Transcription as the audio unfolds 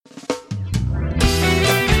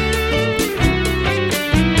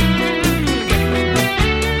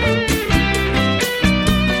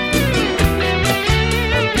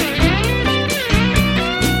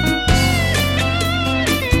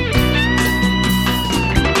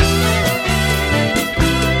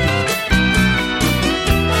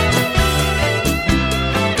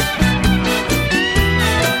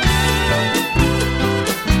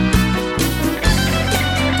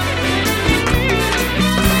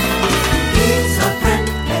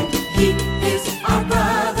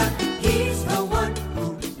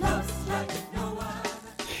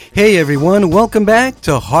Hey everyone, welcome back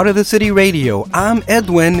to Heart of the City Radio. I'm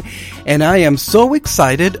Edwin, and I am so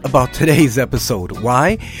excited about today's episode.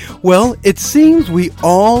 Why? Well, it seems we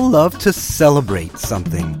all love to celebrate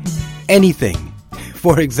something. Anything.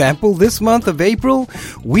 For example, this month of April,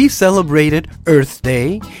 we celebrated Earth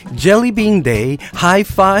Day, Jelly Bean Day, High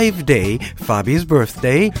Five Day, Fabi's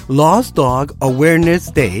birthday, Lost Dog Awareness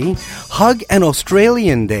Day, Hug an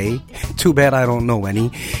Australian Day, too bad I don't know any,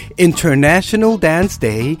 International Dance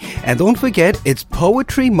Day, and don't forget, it's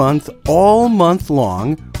Poetry Month all month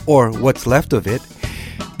long, or what's left of it.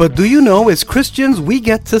 But do you know, as Christians, we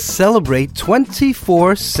get to celebrate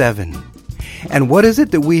 24/7. And what is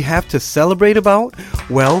it that we have to celebrate about?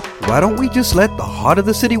 Well, why don't we just let the Heart of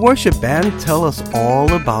the City Worship Band tell us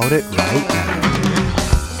all about it right now.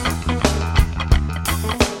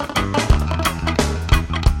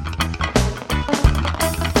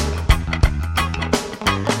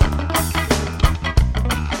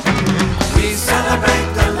 We celebrate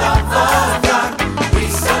the love of God. We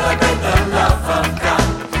celebrate the love of God.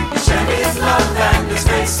 He shed His love and His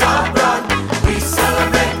grace abroad. We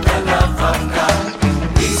celebrate the love of God.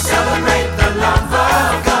 We celebrate the love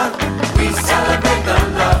of God. We celebrate the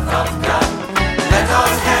love of God. Let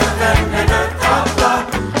all heaven and earth applaud.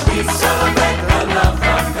 We celebrate the love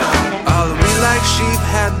of God. All we like sheep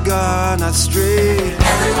had gone astray.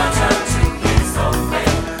 Everyone turned to His own way.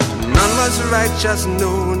 None was righteous,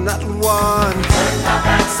 no, not one. Turned our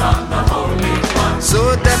backs on the Holy One. So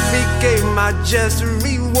that became my just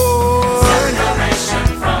reward. Separation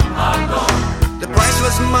from our Lord. The price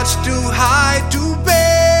was much too high to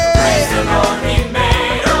pay. Praise the Lord, He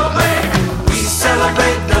made a way. We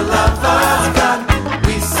celebrate the love of God.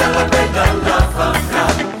 We celebrate the love of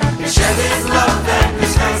God. He shed His love and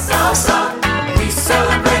His grace abroad. We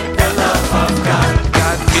celebrate the love of God.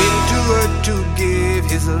 God came to earth to give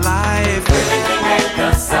His life. Willingly made the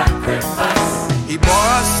sacrifice. He bore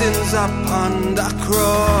our sins upon the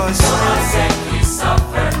cross. For our sake He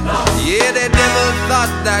suffered loss. Yeah, the devil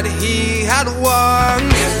thought that he had won,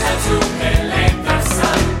 If the two may lay the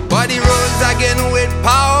sun. but he rose again with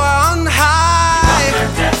power on high.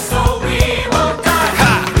 Conquered death so we will die.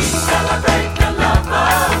 Ha! We celebrate the love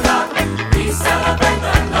of God. We celebrate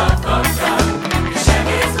the love of God. He shed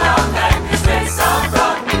His love and His grace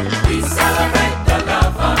abroad. We celebrate the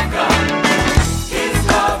love of God. His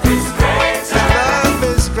love is greater. Love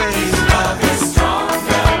is great, His love is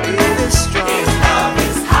stronger. it is strong. His love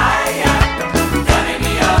is higher than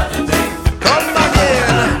any other day. Come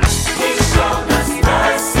again, He's shown us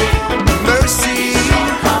mercy, mercy,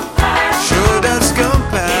 compassion, showed us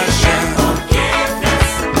compassion.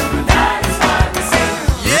 forgiveness. That is why we sing.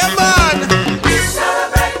 Yeah, man. We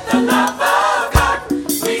celebrate the love of God.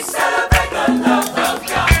 We celebrate the love of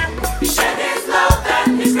God. He shed His love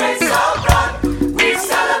and His grace abroad. We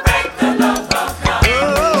celebrate the love of God.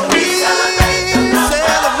 Oh, we celebrate,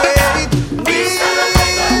 we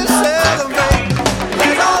celebrate.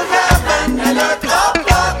 Let all heaven and earth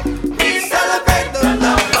applaud. We celebrate the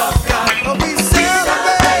love of God. Oh, we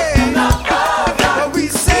celebrate, oh, we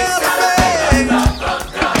celebrate.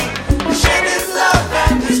 He shed His love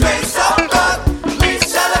and His grace abroad. We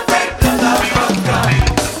celebrate the love of God.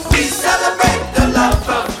 We celebrate the love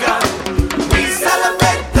of God. We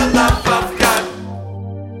celebrate the love of God.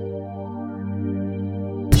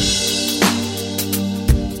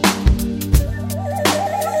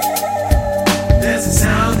 There's a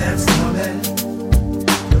sound that's coming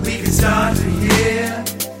that we can start to hear.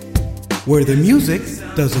 Where the music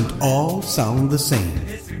doesn't all sound the same.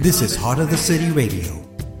 This is Heart of the City Radio.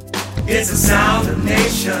 It's the sound of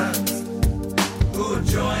nations who will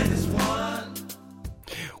join as one.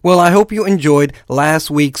 Well, I hope you enjoyed last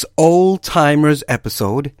week's Old Timers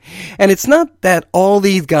episode. And it's not that all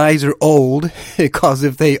these guys are old, because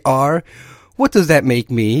if they are, what does that make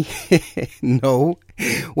me? No.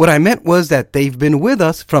 What I meant was that they've been with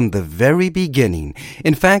us from the very beginning.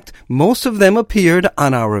 In fact, most of them appeared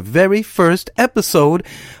on our very first episode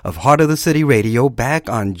of Heart of the City Radio back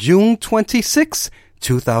on June 26,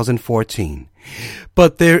 2014.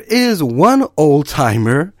 But there is one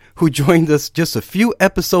old-timer who joined us just a few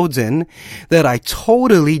episodes in that I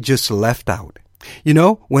totally just left out. You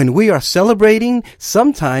know, when we are celebrating,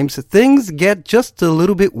 sometimes things get just a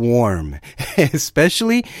little bit warm,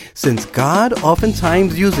 especially since God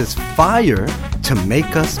oftentimes uses fire to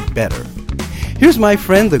make us better. Here's my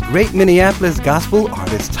friend, the great Minneapolis gospel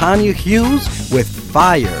artist Tanya Hughes with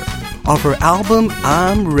Fire off her album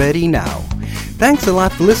I'm Ready Now. Thanks a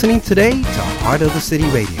lot for listening today to Heart of the City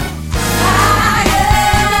Radio.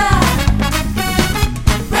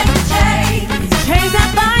 Chains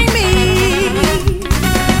that bind me.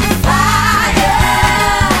 Fire.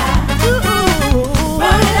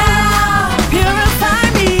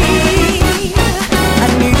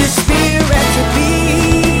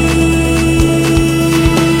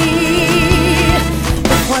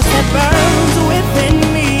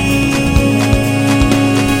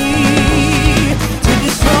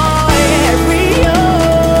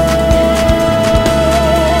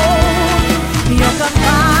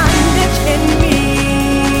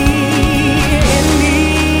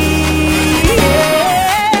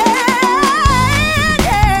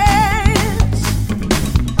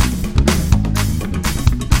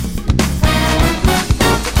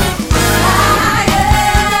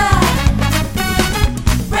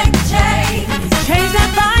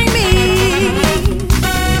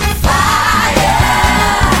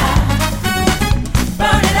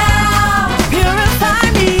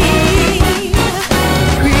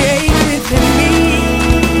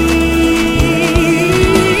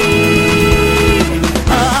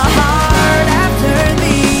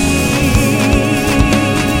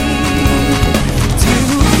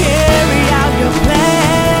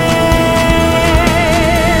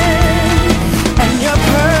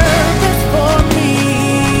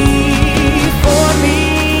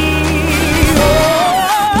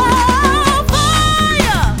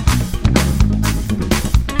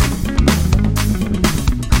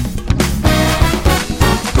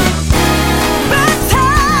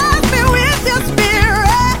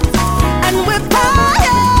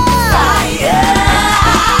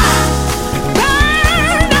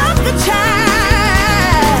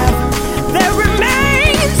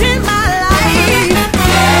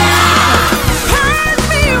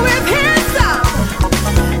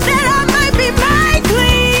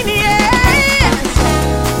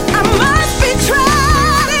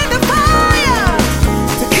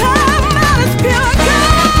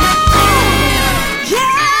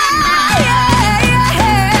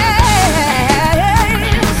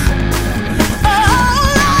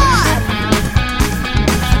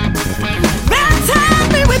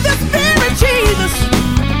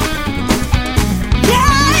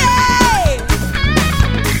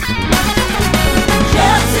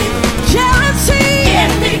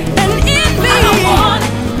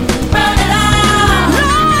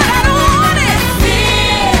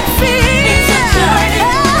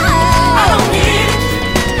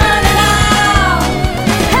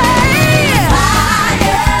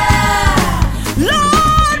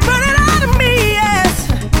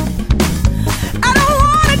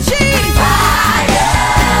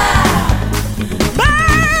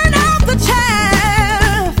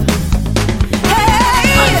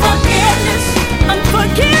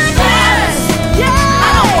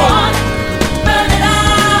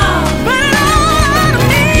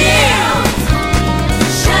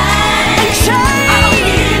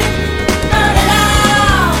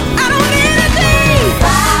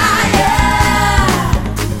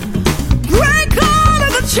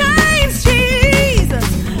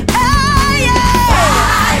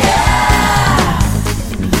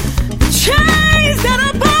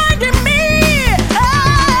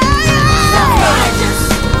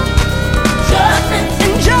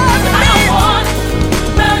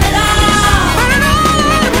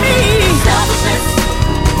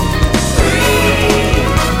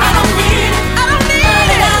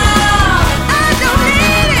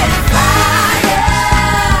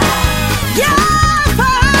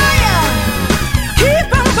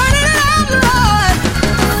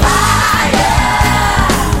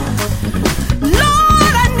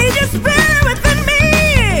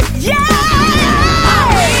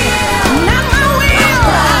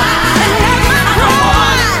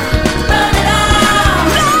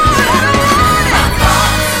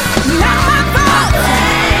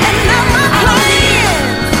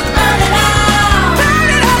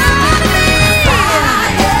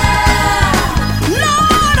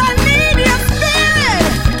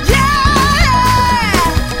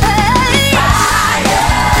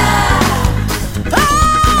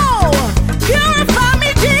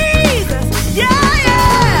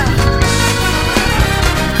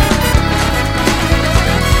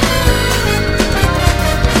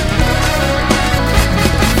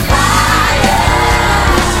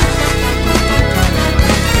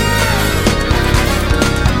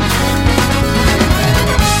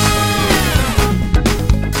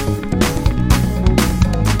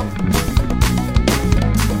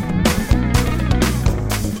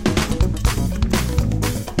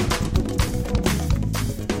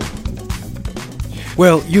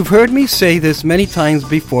 Well, you've heard me say this many times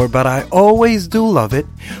before, but I always do love it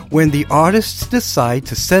when the artists decide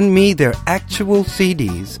to send me their actual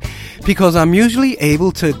CDs, because I'm usually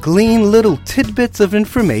able to glean little tidbits of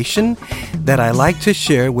information that I like to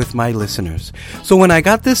share with my listeners. So when I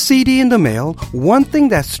got this CD in the mail, one thing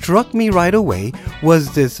that struck me right away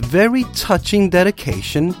was this very touching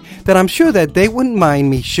dedication that I'm sure that they wouldn't mind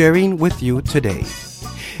me sharing with you today.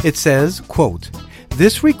 It says, quote,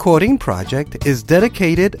 "This recording project is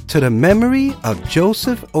dedicated to the memory of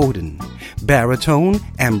Joseph Oden, baritone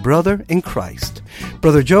and brother in Christ.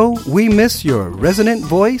 Brother Joe, we miss your resonant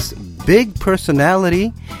voice, big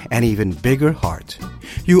personality, and even bigger heart.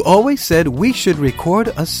 You always said we should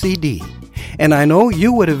record a CD, and I know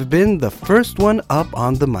you would have been the first one up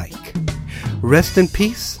on the mic. Rest in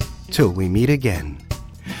peace till we meet again."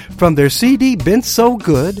 From their CD Been So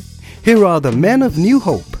Good, here are the Men of New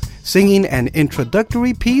Hope singing an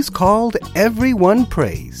introductory piece called Everyone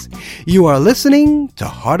Prays. You are listening to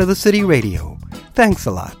Heart of the City Radio. Thanks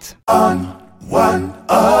a lot. On one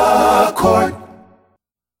accord,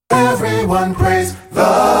 everyone praise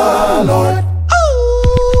the Lord.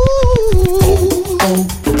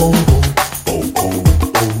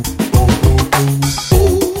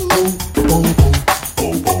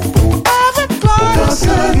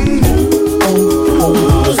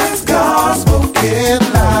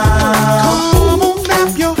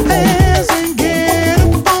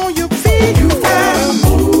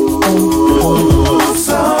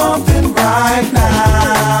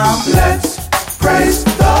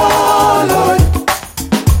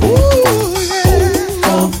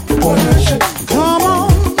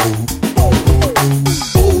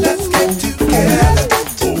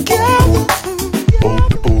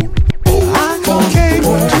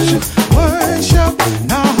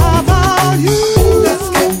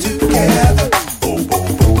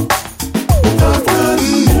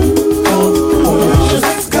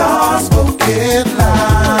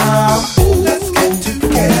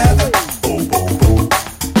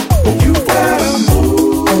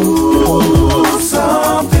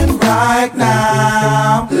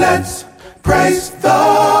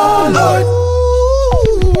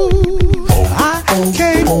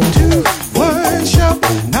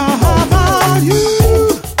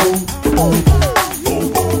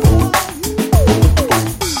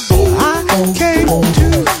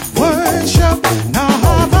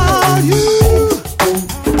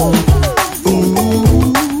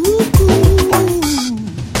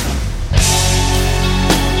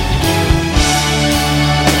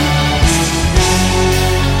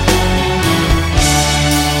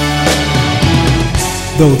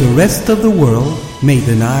 Though the rest of the world may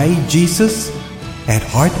deny Jesus, at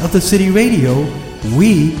Heart of the City Radio,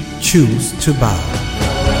 we choose to bow.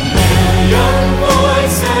 Million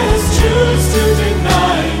voices choose to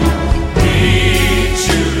deny, we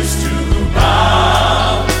choose to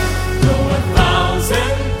bow. Though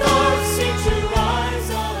 1,000 thoughts seem to rise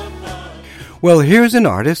above. Well, here's an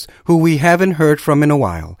artist who we haven't heard from in a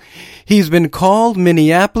while. He's been called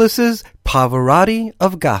Minneapolis's Pavarotti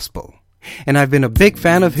of Gospel, and I've been a big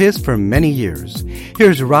fan of his for many years.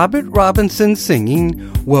 Here's Robert Robinson singing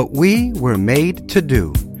What We Were Made to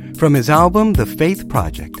Do from his album The Faith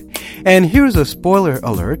Project. And here's a spoiler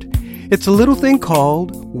alert. It's a little thing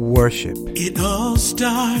called Worship. It all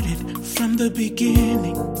started from the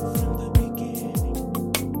beginning.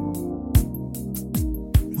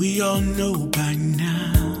 We all know by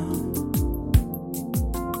now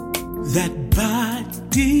that by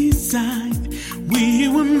design we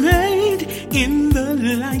were made in the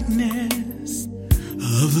likeness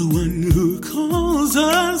of the one who calls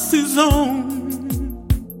us his own.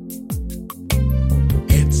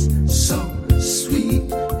 It's so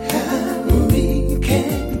sweet how we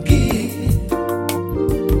can give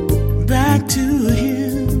back to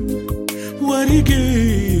him what he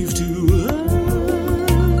gave to us.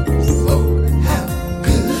 Oh, how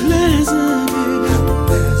good, Pleasant how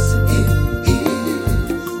blessed it is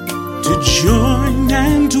to join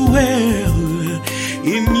and dwell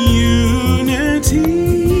in unity.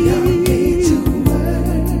 to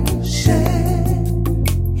worship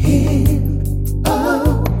Him.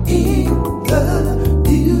 Oh, in the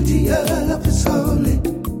beauty of His holiness.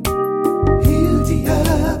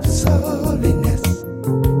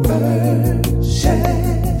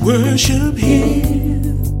 Worship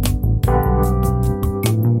him.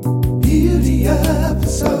 Beauty of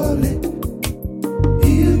His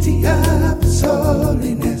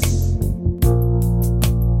holiness.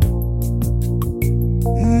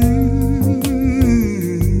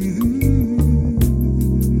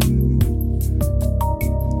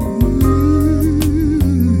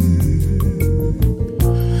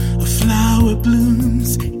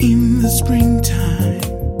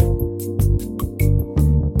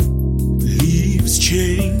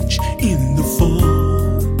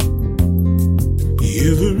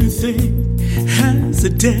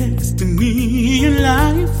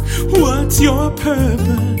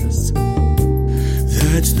 purpose?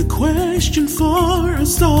 That's the question for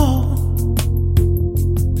us all.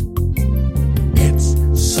 It's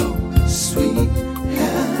so sweet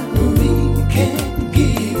how we can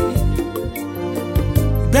give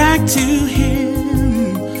back to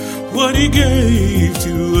Him what He gave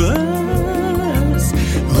to us.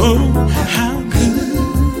 Oh, how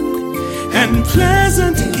good and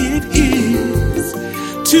pleasant it is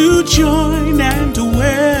to join and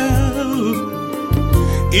dwell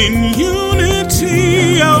in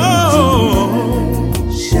unity.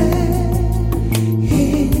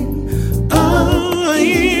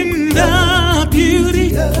 In the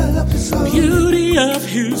beauty of His home, beauty of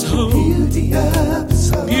His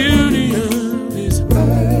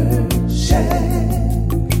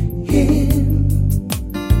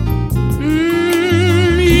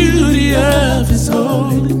beauty of His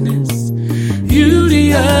holiness,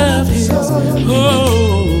 beauty of His holiness.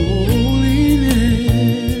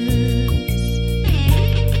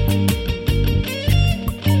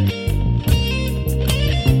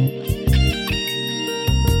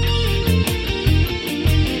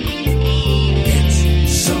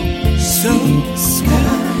 So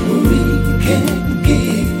we can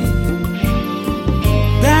give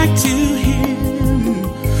back to Him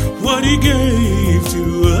what He gave to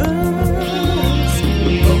us.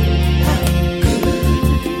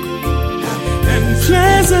 And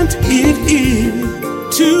pleasant it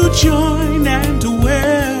is to join and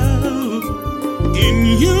dwell in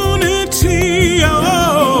unity.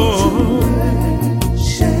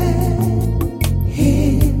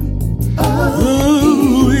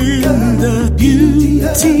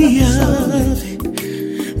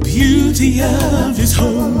 Beauty of His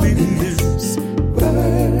holiness.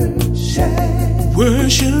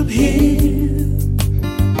 Worship Him.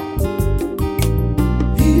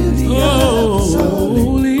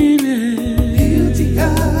 Holiness. beauty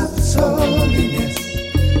of His holiness.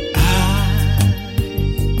 I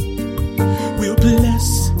will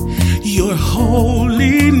bless Your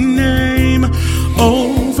holy name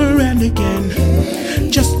over and again,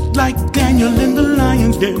 just like Daniel in the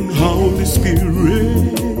lion's den. Holy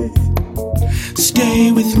Spirit,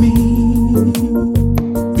 stay with me,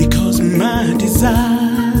 because my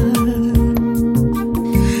desire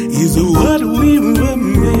is what we were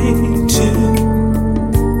made to.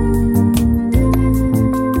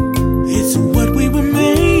 It's what we were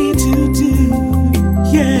made to do.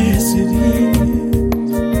 Yes, it is.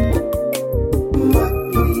 What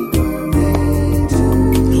we were made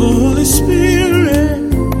to. Holy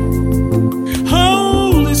Spirit,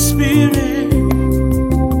 Holy Spirit,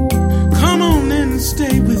 come on and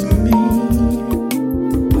stay with me.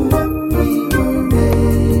 What we were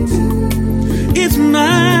made to. It's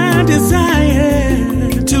my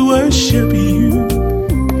desire to worship You.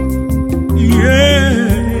 Yeah.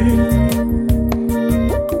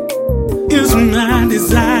 It's my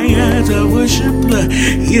desire to worship.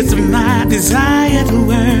 It's my desire to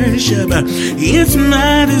worship. It's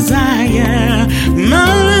my desire. My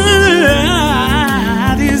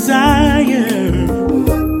desire.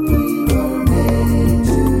 What we were made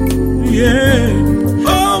to. Yeah.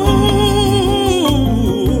 Oh,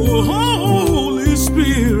 Holy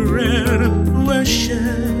Spirit,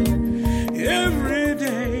 worship every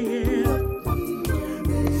day.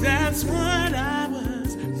 That's what I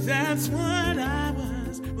was. That's what I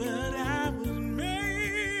was. What I was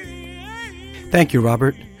made. Thank you,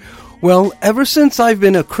 Robert. Well, ever since I've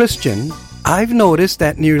been a Christian, I've noticed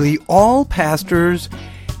that nearly all pastors,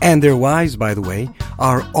 and their wives, by the way,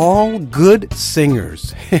 are all good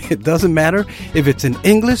singers. It doesn't matter if it's an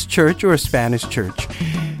English church or a Spanish church.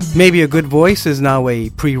 Maybe a good voice is now a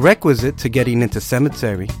prerequisite to getting into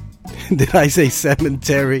cemetery. Did I say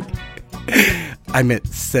cemetery? I meant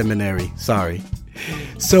seminary, sorry.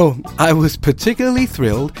 So, I was particularly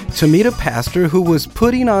thrilled to meet a pastor who was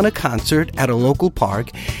putting on a concert at a local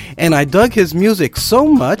park, and I dug his music so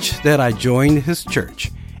much that I joined his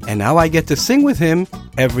church. And now I get to sing with him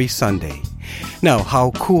every Sunday. Now,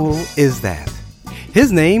 how cool is that?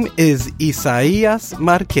 His name is Isaias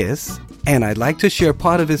Marquez, and I'd like to share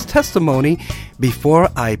part of his testimony before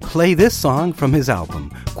I play this song from his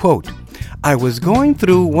album. Quote, I was going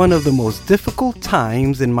through one of the most difficult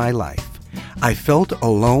times in my life. I felt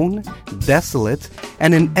alone, desolate,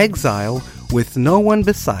 and in exile with no one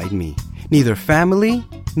beside me, neither family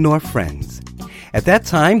nor friends. At that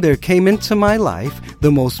time, there came into my life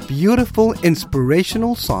the most beautiful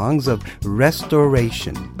inspirational songs of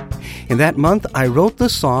restoration. In that month, I wrote the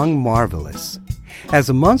song Marvelous. As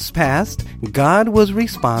the months passed, God was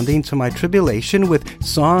responding to my tribulation with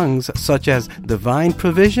songs such as Divine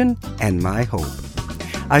Provision and My Hope.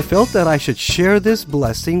 I felt that I should share this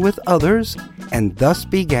blessing with others, and thus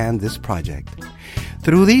began this project.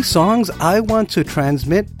 Through these songs, I want to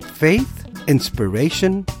transmit faith,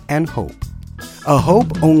 inspiration, and hope. A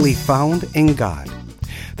hope only found in God.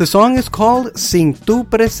 The song is called Sin Tu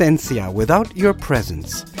Presencia, Without Your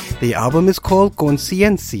Presence. The album is called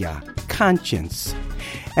Conciencia, Conscience.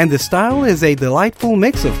 And the style is a delightful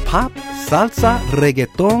mix of pop, salsa,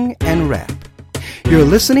 reggaeton, and rap. You're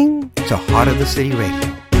listening to Heart of the City Radio.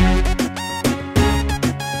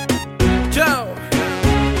 Yo,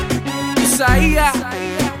 Isaías,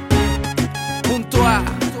 junto a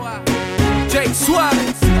Jay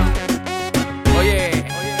Suárez. Oye,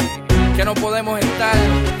 que no podemos estar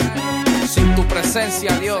sin tu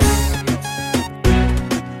presencia, Dios,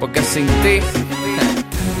 porque sin ti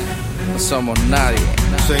no somos nadie.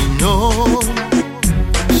 Señor,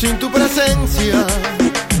 sin tu presencia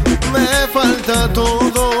me falta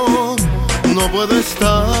todo, no puedo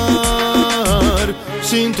estar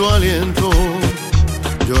sin tu aliento.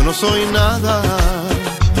 Yo no soy nada,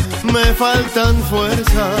 me faltan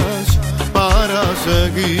fuerzas para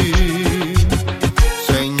seguir.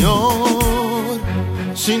 Señor,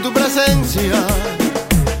 sin tu presencia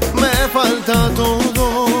me falta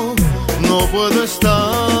todo, no puedo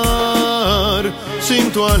estar sin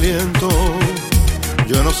tu aliento.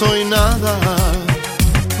 Yo no soy nada,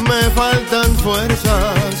 me faltan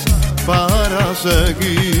fuerzas para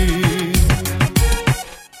seguir.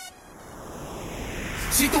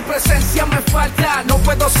 Si tu presencia me falta, no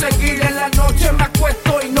puedo seguir. En la noche me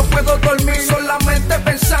acuesto y no puedo dormir, solamente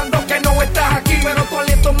pensando que no estás aquí. Pero tu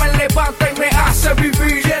aliento me levanta y me hace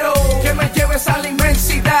vivir. Quiero que me lleves a la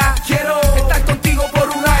inmensidad, quiero estar contigo por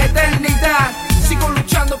una eternidad. Sigo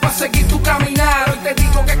luchando para seguir tu caminar. Hoy te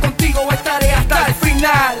digo que contigo estaré hasta el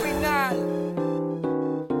final.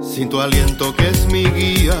 Sin tu aliento que es mi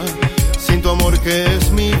guía, sin tu amor que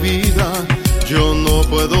es mi vida, yo no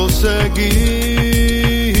puedo seguir.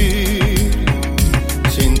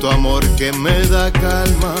 Sin tu amor que me da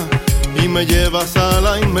calma y me llevas a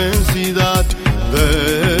la inmensidad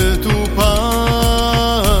de tu paz.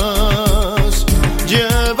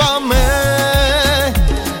 Llévame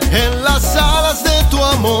en las alas de tu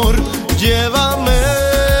amor, llévame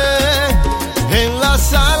en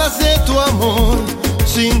las alas de tu amor.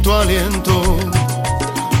 Sin tu aliento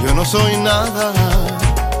yo no soy nada,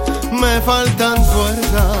 me faltan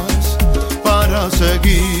fuerzas para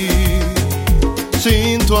seguir.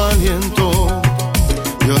 Sin tu aliento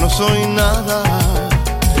yo no soy nada,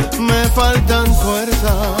 me faltan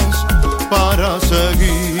fuerzas para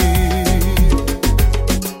seguir.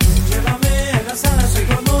 Llévame a las alas de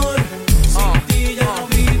tu amor, sin ti ya no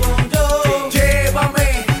vivo yo.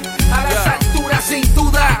 Llévame a las alturas sin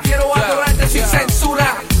duda, quiero adorarte sin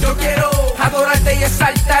censura. Yo quiero adorarte y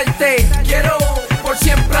exaltarte, quiero por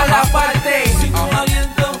siempre alabarte. Sin tu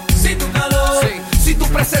aliento, sin tu calor, Sin tu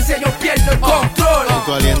presencia yo pierdo el control. Sin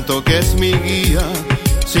tu aliento que es mi guía,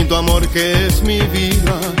 sin tu amor que es mi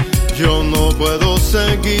vida, yo no puedo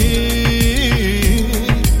seguir.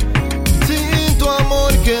 Sin tu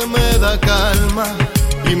amor que me da calma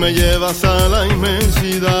y me llevas a la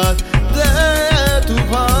inmensidad de tu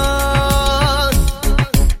paz.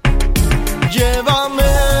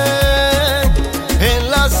 Llévame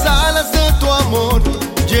en las alas de tu amor,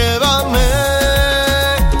 llévame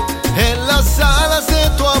en las alas de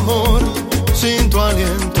tu amor. Sin tu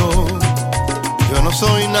aliento yo no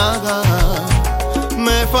soy nada,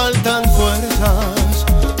 me faltan fuerzas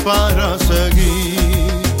para seguir.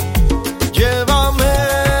 Llévame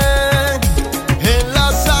en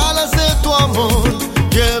las alas de tu amor,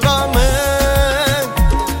 llévame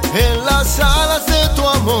en las alas de tu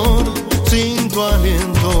amor. Sin tu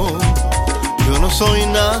aliento yo no soy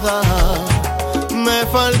nada, me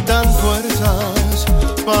faltan fuerzas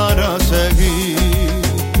para seguir.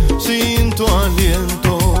 Sin tu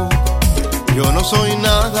aliento yo no soy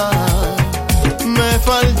nada, me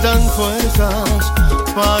faltan fuerzas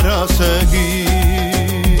para seguir.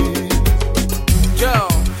 Yo,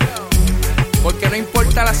 porque no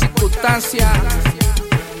importa la circunstancia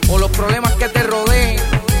o los problemas que te rodeen,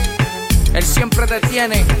 Él siempre te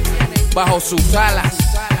tiene bajo sus alas.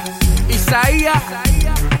 Isaías,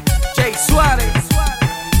 Jay Suárez,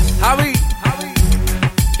 Javi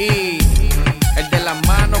y el de las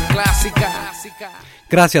manos clásicas.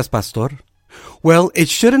 Gracias, Pastor. Well, it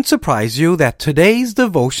shouldn't surprise you that today's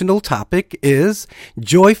devotional topic is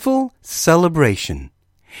joyful celebration.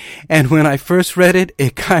 And when I first read it,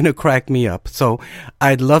 it kind of cracked me up, so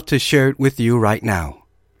I'd love to share it with you right now.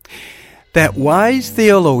 That wise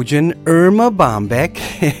theologian Irma Bombeck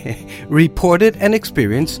reported an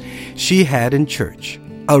experience she had in church.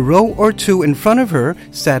 A row or two in front of her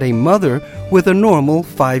sat a mother with a normal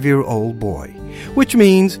 5-year-old boy, which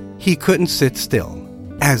means he couldn't sit still.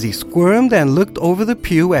 As he squirmed and looked over the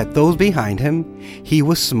pew at those behind him, he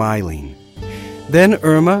was smiling. Then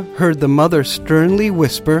Irma heard the mother sternly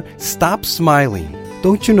whisper, "Stop smiling.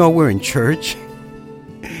 Don't you know we're in church?"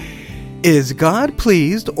 Is God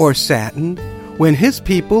pleased or saddened when His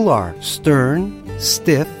people are stern,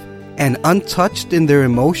 stiff, and untouched in their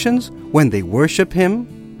emotions when they worship Him?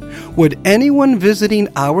 Would anyone visiting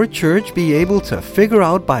our church be able to figure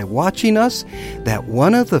out by watching us that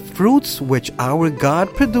one of the fruits which our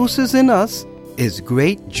God produces in us is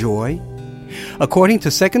great joy? According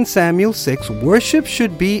to 2 Samuel 6, worship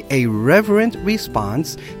should be a reverent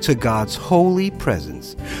response to God's holy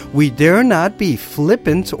presence. We dare not be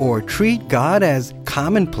flippant or treat God as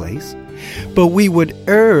commonplace, but we would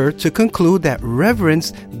err to conclude that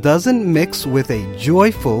reverence doesn't mix with a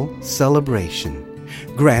joyful celebration.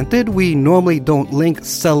 Granted, we normally don't link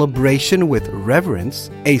celebration with reverence.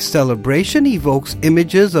 A celebration evokes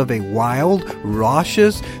images of a wild,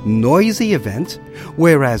 raucous, noisy event,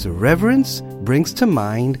 whereas reverence brings to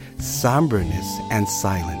mind somberness and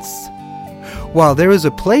silence. While there is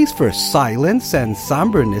a place for silence and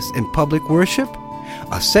somberness in public worship,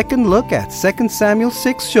 a second look at 2 Samuel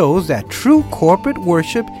 6 shows that true corporate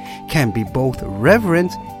worship can be both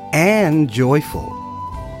reverent and joyful.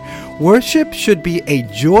 Worship should be a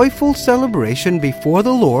joyful celebration before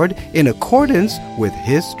the Lord in accordance with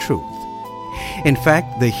His truth. In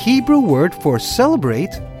fact, the Hebrew word for celebrate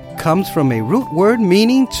comes from a root word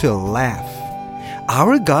meaning to laugh.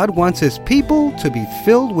 Our God wants His people to be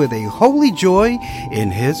filled with a holy joy in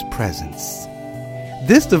His presence.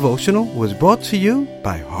 This devotional was brought to you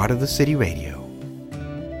by Heart of the City Radio.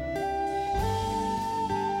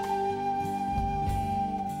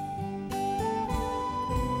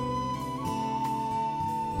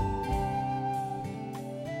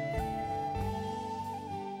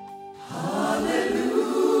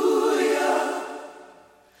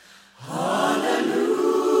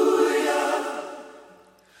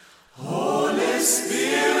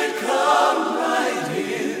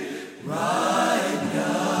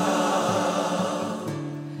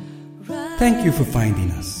 Thank you for finding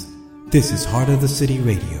us. This is Heart of the City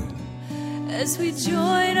Radio. As we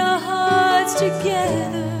join our hearts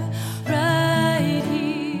together right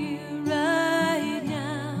here, right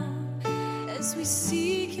now, as we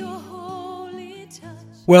seek your holy touch.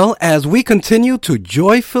 Well, as we continue to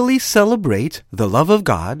joyfully celebrate the love of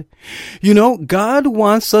God, you know, God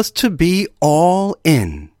wants us to be all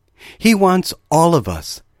in. He wants all of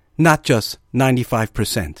us, not just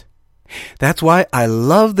 95%. That's why I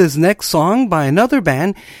love this next song by another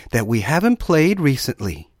band that we haven't played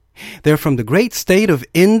recently. They're from the great state of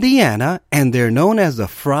Indiana, and they're known as the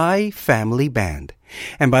Fry Family Band.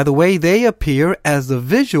 And by the way, they appear as the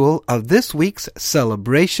visual of this week's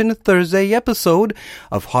Celebration Thursday episode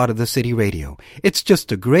of Heart of the City Radio. It's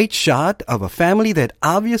just a great shot of a family that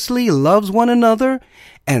obviously loves one another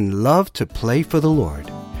and love to play for the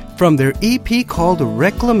Lord. From their EP called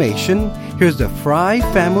Reclamation, here's the Fry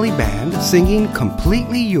Family Band singing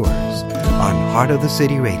Completely Yours on Heart of the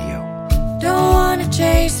City Radio. Don't wanna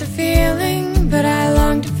chase a feeling, but I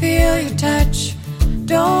long to feel your touch.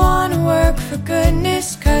 Don't wanna work for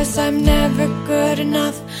goodness, 'cause I'm never good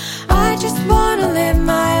enough. I just wanna live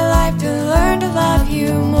my life to learn to love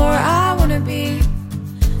you more. I wanna be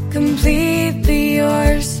completely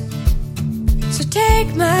yours. So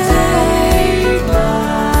take my life.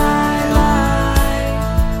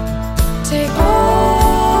 Take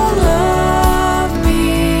all of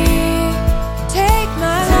me. Take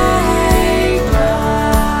my life,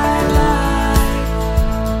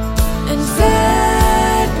 and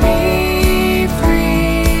set me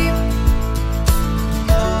free.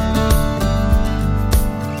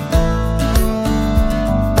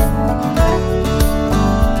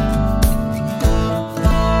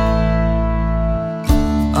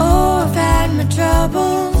 Oh, I've had my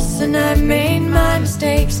troubles and I've made my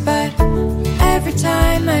mistakes, but every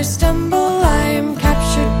time I stumble, I am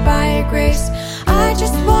captured by your grace. I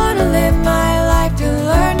just wanna live my life to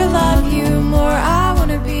learn to love you more. I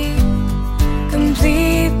wanna be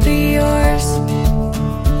completely yours.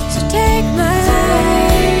 So take my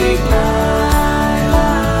life.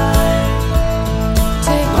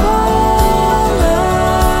 Take all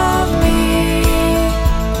of me.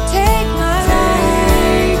 Take my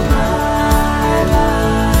life.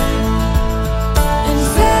 And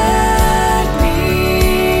set me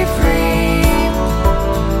free.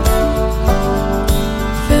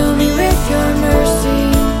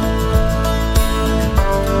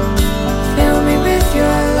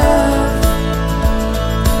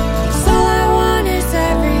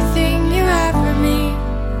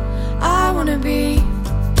 wanna be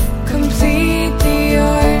completely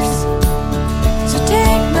yours. So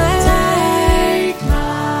take my life,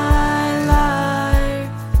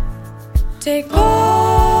 take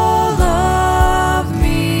all of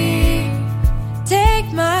me,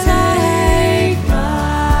 take my life,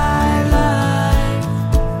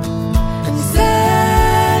 and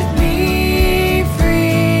set me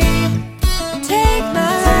free. Take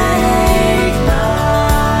my life,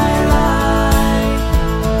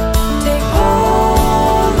 take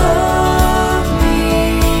all of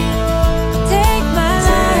me, take my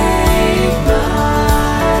life,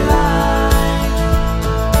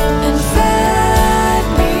 and set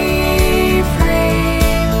me free.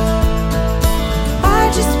 I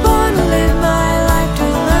just wanna live my life to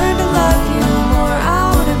learn to love you more. I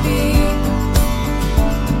wanna be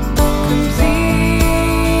completely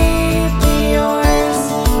yours.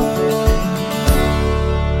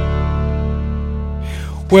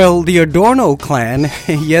 Well, the Adorno clan,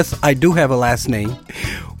 yes, I do have a last name.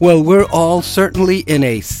 Well, we're all certainly in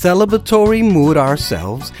a celebratory mood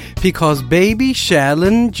ourselves because baby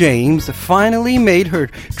Shallon James finally made her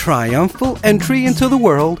triumphal entry into the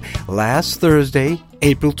world last Thursday,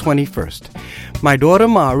 April 21st. My daughter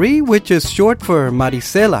Mari, which is short for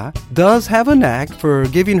Maricela, does have a knack for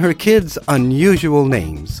giving her kids unusual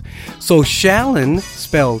names. So Shallon,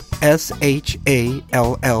 spelled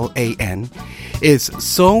Shallan, is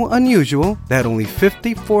so unusual that only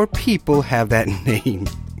 54 people have that name.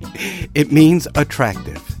 It means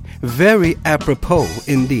attractive. Very apropos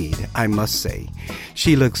indeed, I must say.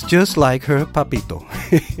 She looks just like her papito.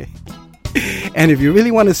 And if you really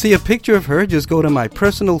want to see a picture of her, just go to my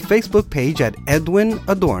personal Facebook page at Edwin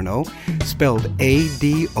Adorno, spelled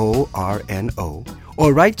Adorno,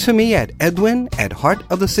 or write to me at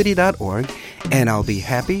edwin@heartofthecity.org, and I'll be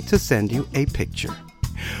happy to send you a picture.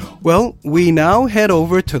 Well, we now head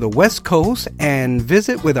over to the West Coast and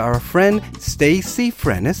visit with our friend Stacy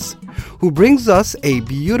Frennis, who brings us a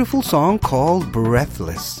beautiful song called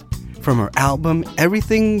Breathless from her album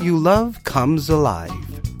Everything You Love Comes Alive.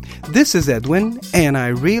 This is Edwin, and I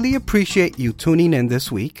really appreciate you tuning in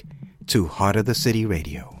this week to Heart of the City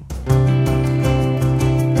Radio.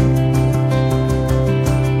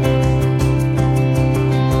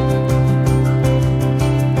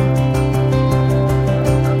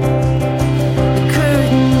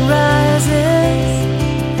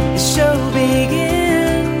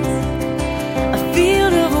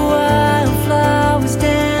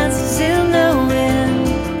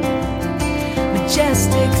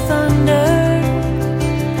 Majestic thunder,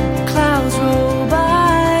 clouds roll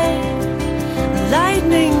by,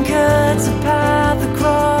 lightning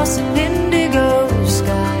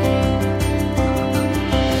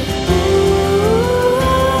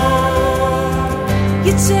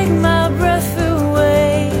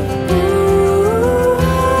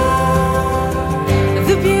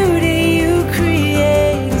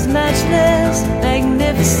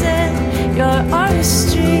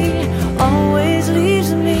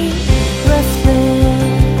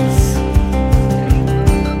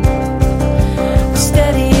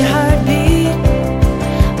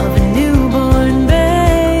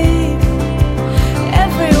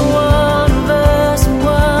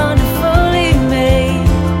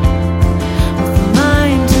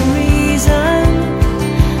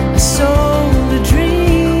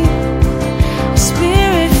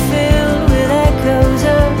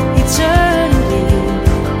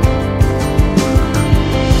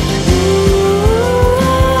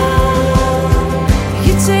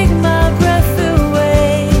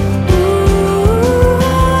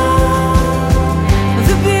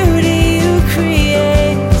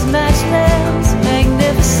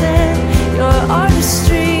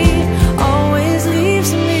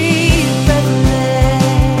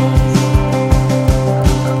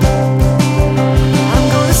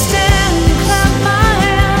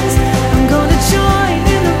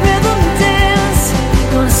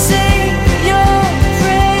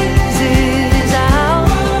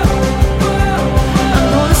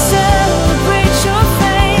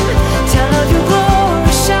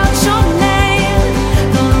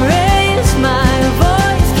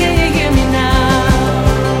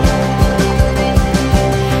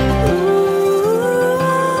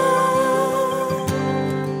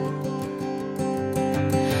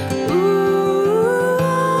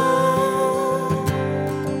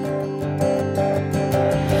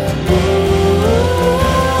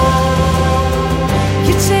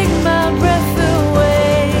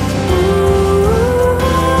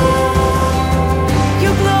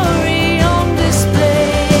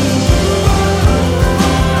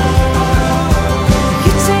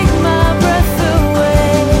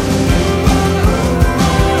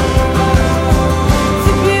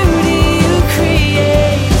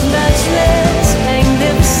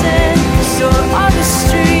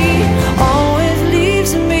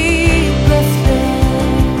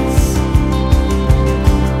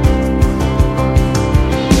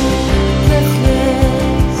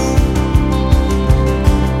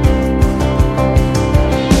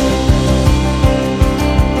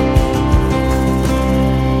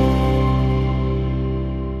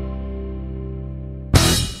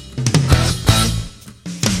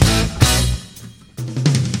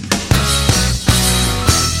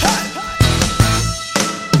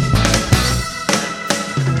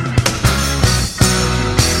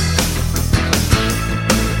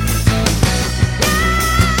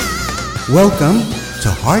Welcome to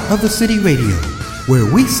Heart of the City Radio, where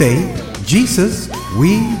we say, Jesus,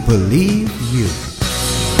 we believe you.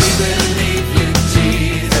 We believe you,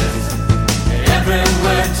 Jesus. Every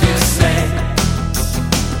word you say.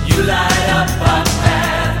 You light up our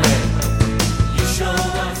pathway. You show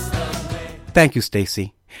us the way. Thank you,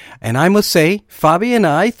 Stacy. And I must say, Fabi and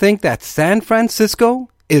I think that San Francisco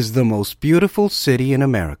is the most beautiful city in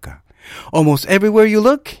America. Almost everywhere you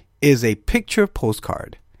look is a picture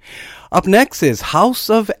postcard. Up next is House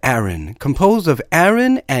of Aaron, composed of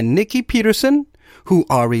Aaron and Nikki Peterson, who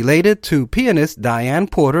are related to pianist Diane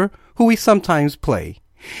Porter, who we sometimes play.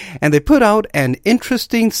 And they put out an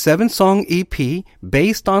interesting 7-song EP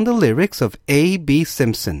based on the lyrics of A.B.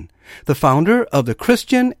 Simpson, the founder of the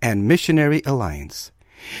Christian and Missionary Alliance.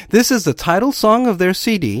 This is the title song of their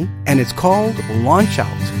CD, and it's called Launch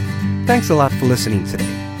Out. Thanks a lot for listening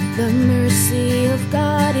today. The mercy of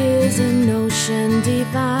God is an ocean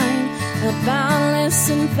divine, a boundless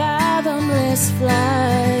and fathomless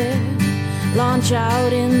flood. Launch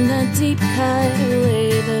out in the deep, cut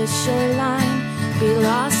away the shoreline, be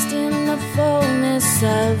lost in the fullness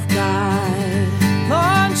of God.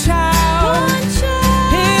 Launch out,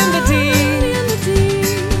 in the deep,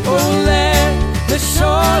 oh let the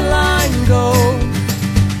shoreline go.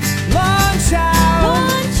 Launch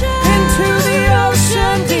out, into the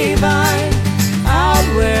ocean divine, out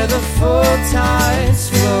where the full tides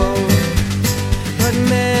flow. But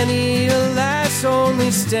many, alas,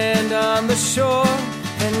 only stand on the shore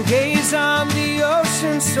and gaze on the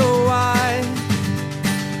ocean so wide.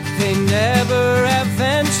 They never have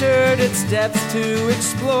ventured its depths to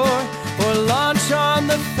explore or launch on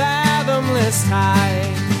the fathomless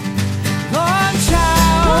tide. Launch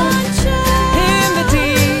out, in the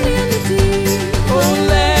deep, oh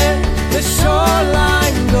let the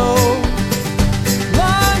shoreline go.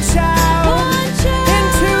 Launch out,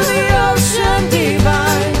 into the ocean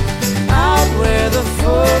divine, out where the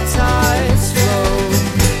full tides flow.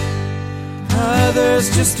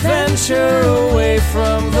 Others just venture away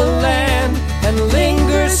from the land and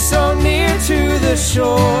linger so near to the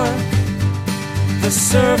shore. The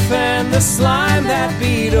surf and the slime that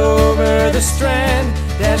beat over the strand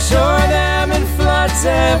dash o'er them in floods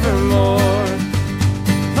evermore.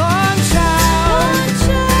 Launch out,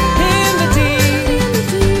 in the deep,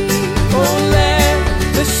 oh let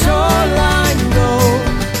the shoreline go.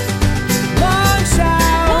 Launch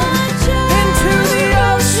out, into the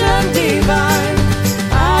ocean divine,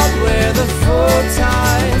 out where the full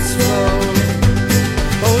tides flow.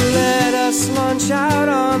 Oh, let us launch out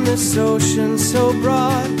on this ocean so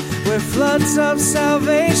broad, where floods of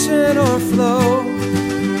salvation o'erflow.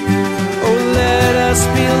 Oh, let us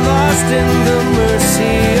be lost in the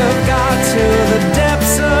mercy of God till the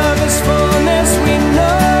depths of His fullness we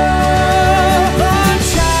know.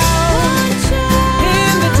 Launch out,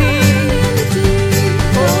 in the deep,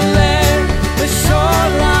 oh let the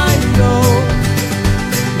shoreline go.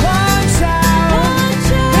 Launch out,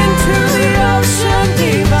 into the ocean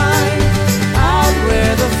divine, out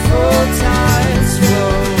where the full tides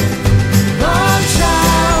flow. Launch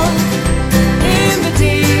out, in the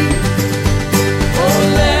deep, oh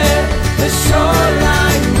let the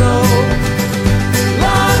shoreline go.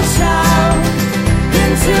 Launch out,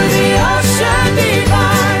 into the ocean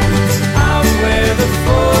divine, out where the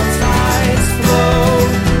full tides flow.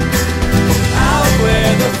 Out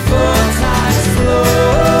where the full tides flow.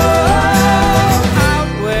 Out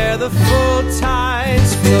where the full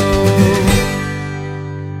tides flow.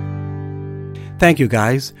 Thank you,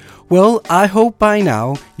 guys. Well, I hope by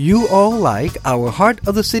now you all like our Heart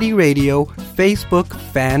of the City Radio Facebook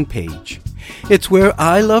fan page. It's where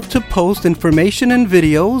I love to post information and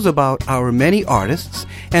videos about our many artists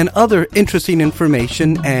and other interesting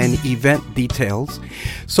information and event details.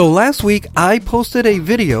 So last week I posted a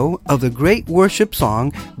video of the great worship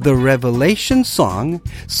song, The Revelation Song,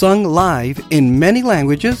 sung live in many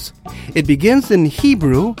languages. It begins in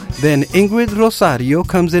Hebrew, then Ingrid Rosario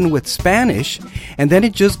comes in with Spanish, and then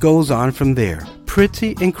it just goes on from there.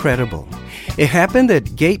 Pretty incredible. It happened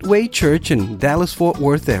at Gateway Church in Dallas-Fort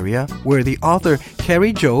Worth area, where the author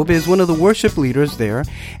Carrie Job is one of the worship leaders there,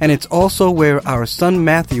 and it's also where our son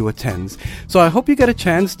Matthew attends. So I hope you get a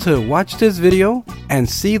chance to watch this video and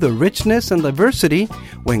see the richness and diversity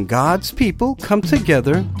when God's people come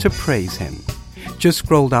together to praise Him. Just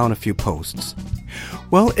scroll down a few posts.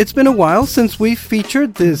 Well, it's been a while since we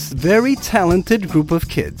featured this very talented group of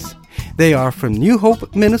kids. They are from New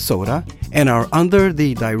Hope, Minnesota, and are under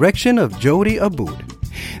the direction of Jody Aboud.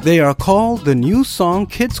 They are called the New Song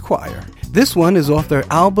Kids Choir. This one is off their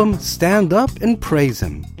album Stand Up and Praise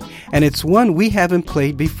Him, and it's one we haven't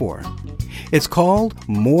played before. It's called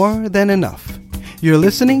More Than Enough. You're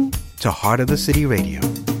listening to Heart of the City Radio.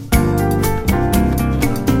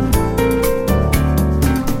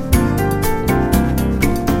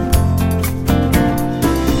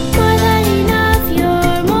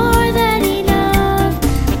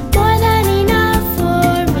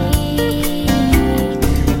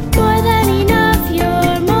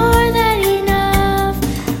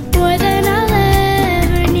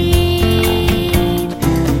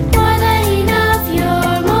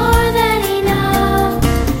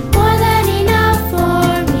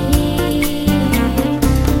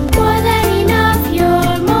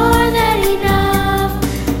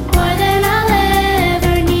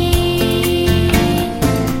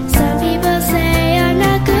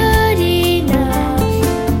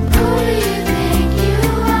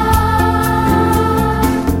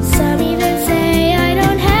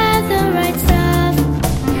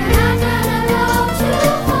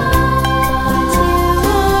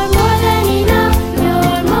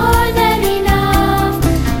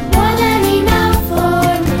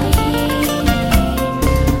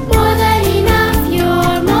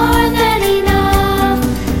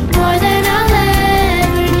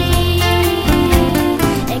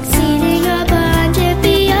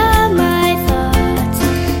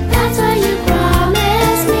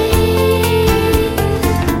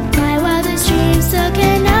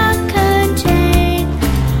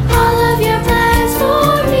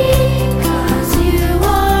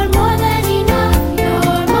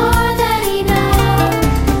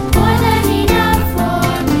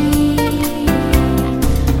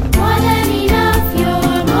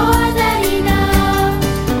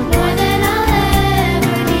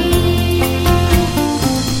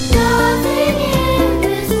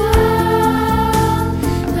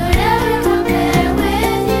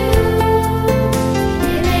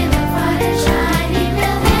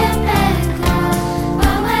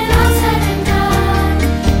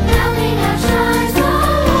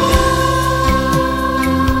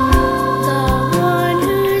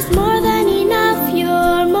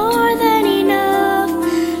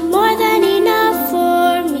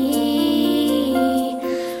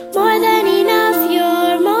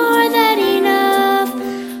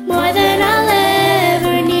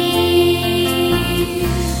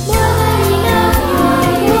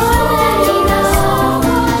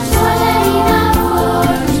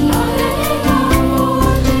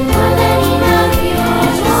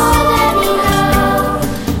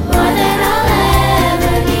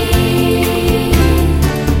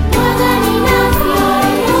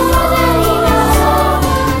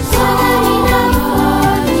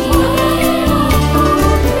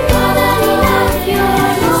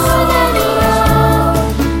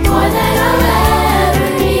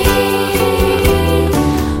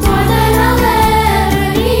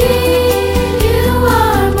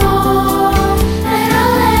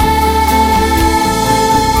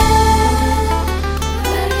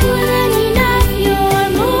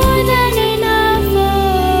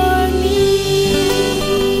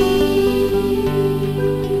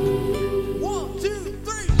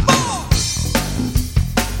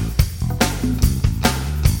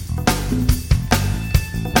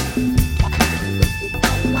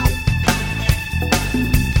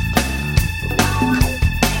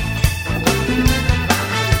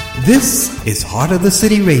 This is Heart of the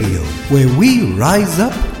City Radio, where we rise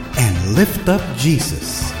up and lift up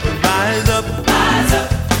Jesus. Rise up,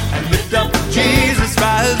 and lift up Jesus.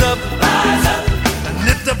 Rise up, and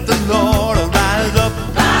lift up the Lord. Rise up,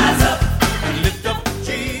 and lift up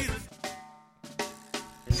Jesus.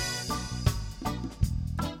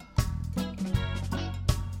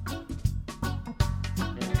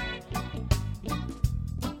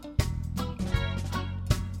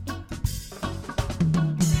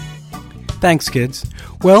 Thanks, kids.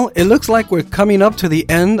 Well, it looks like we're coming up to the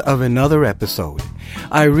end of another episode.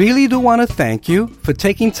 I really do want to thank you for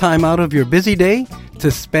taking time out of your busy day to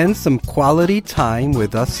spend some quality time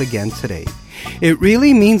with us again today. It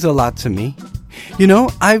really means a lot to me. You know,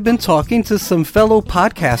 I've been talking to some fellow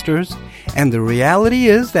podcasters, and the reality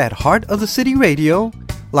is that Heart of the City Radio,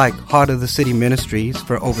 like Heart of the City Ministries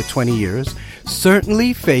for over 20 years,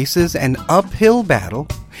 certainly faces an uphill battle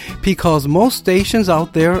because most stations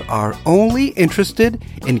out there are only interested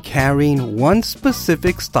in carrying one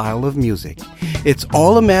specific style of music. It's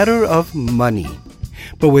all a matter of money.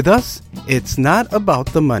 But with us, it's not about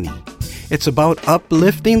the money. It's about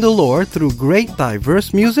uplifting the Lord through great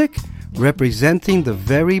diverse music representing the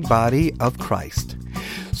very body of Christ.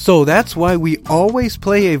 So that's why we always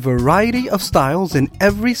play a variety of styles in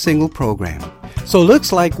every single program. So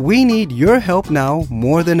looks like we need your help now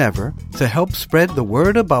more than ever to help spread the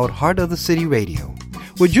word about Heart of the City Radio.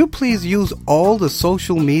 Would you please use all the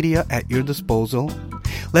social media at your disposal?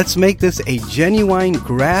 Let's make this a genuine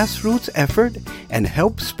grassroots effort and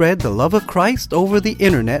help spread the love of Christ over the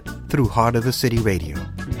internet through Heart of the City Radio.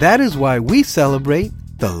 That is why we celebrate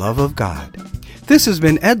the love of God. This has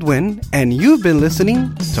been Edwin, and you've been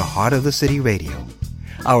listening to Heart of the City Radio.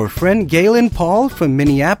 Our friend Galen Paul from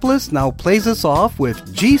Minneapolis now plays us off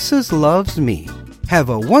with Jesus Loves Me. Have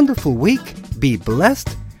a wonderful week, be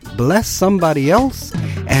blessed, bless somebody else,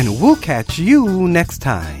 and we'll catch you next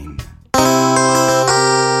time.